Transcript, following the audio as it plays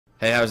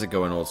Hey, how's it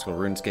going, Old School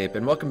Runescape,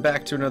 and welcome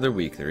back to another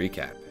weekly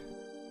recap.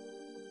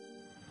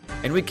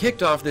 And we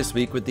kicked off this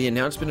week with the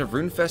announcement of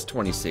RuneFest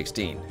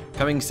 2016,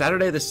 coming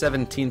Saturday the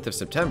 17th of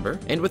September,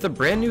 and with a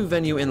brand new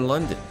venue in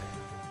London.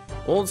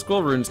 Old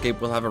School Runescape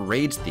will have a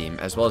raids theme,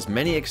 as well as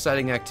many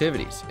exciting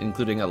activities,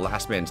 including a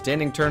last man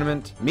standing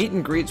tournament, meet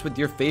and greets with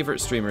your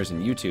favorite streamers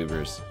and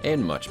YouTubers,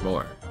 and much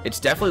more. It's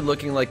definitely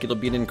looking like it'll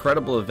be an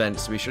incredible event,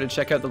 so be sure to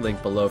check out the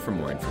link below for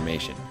more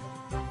information.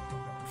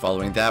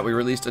 Following that, we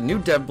released a new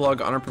dev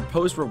blog on our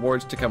proposed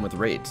rewards to come with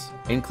raids,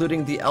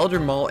 including the Elder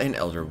Maul and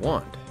Elder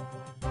Wand.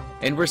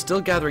 And we're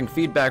still gathering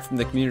feedback from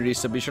the community,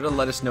 so be sure to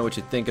let us know what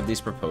you think of these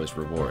proposed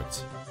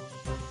rewards.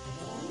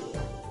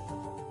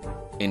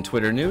 In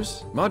Twitter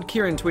news, Mod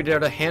Kieran tweeted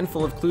out a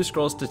handful of clue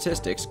scroll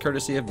statistics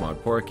courtesy of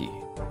Mod Porky.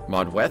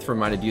 Mod Weth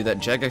reminded you that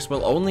Jagex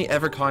will only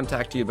ever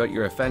contact you about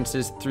your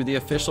offenses through the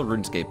official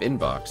RuneScape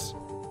inbox.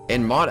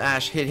 And Mod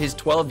Ash hit his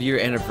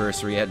 12-year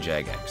anniversary at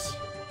Jagex.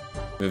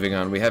 Moving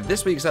on, we have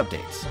this week's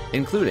updates,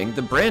 including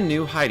the brand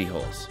new Hidey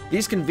holes.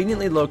 These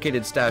conveniently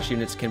located stash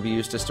units can be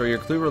used to store your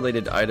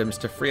clue-related items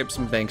to free up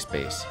some bank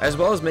space, as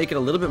well as make it a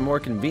little bit more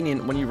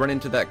convenient when you run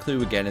into that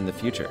clue again in the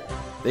future.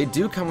 They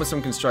do come with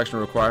some construction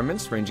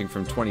requirements, ranging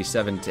from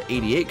 27 to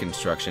 88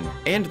 construction,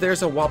 and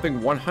there's a whopping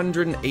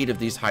 108 of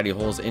these Hidey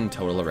holes in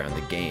total around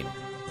the game.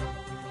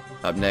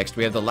 Up next,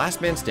 we have the Last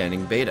Man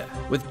Standing beta.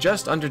 With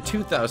just under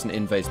 2,000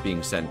 invites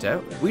being sent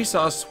out, we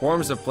saw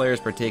swarms of players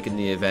partake in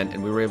the event,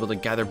 and we were able to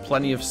gather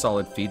plenty of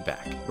solid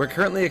feedback. We're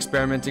currently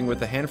experimenting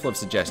with a handful of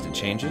suggested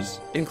changes,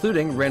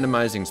 including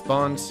randomizing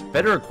spawns,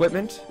 better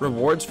equipment,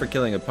 rewards for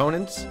killing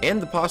opponents,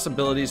 and the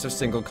possibilities of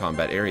single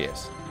combat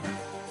areas.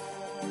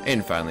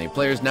 And finally,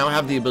 players now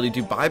have the ability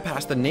to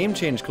bypass the name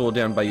change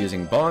cooldown by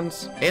using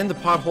bonds, and the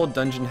Pothole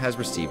dungeon has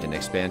received an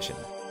expansion.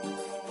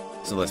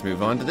 So let's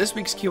move on to this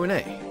week's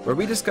Q&A, where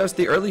we discussed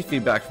the early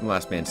feedback from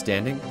Last Man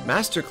Standing,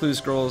 Master Clue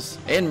Scrolls,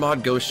 and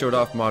Mod Ghost showed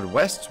off Mod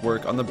West's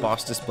work on the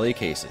boss display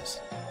cases.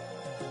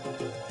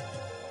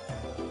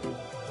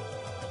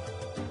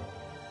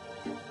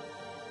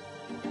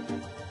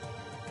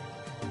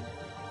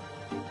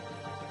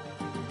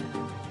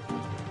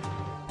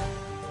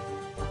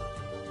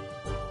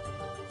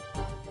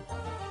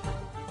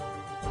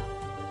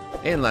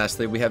 And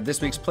lastly, we have this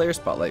week's Player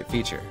Spotlight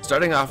feature,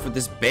 starting off with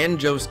this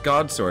Banjos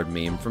Godsword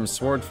meme from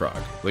Swordfrog,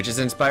 which has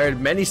inspired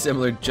many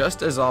similar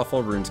just as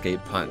awful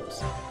RuneScape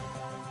puns.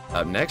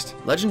 Up next,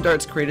 Legend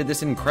Arts created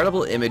this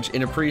incredible image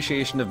in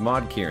appreciation of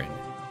Mod Kieran.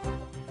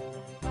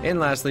 And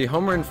lastly,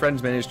 Homer and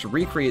friends managed to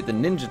recreate the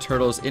Ninja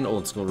Turtles in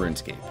Old School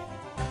RuneScape.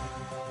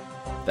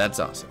 That's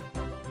awesome.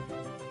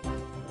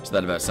 So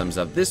that about sums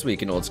up this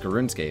week in Old School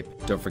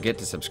RuneScape. Don't forget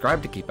to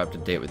subscribe to keep up to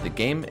date with the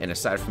game, and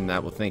aside from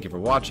that, we'll thank you for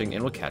watching,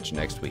 and we'll catch you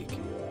next week.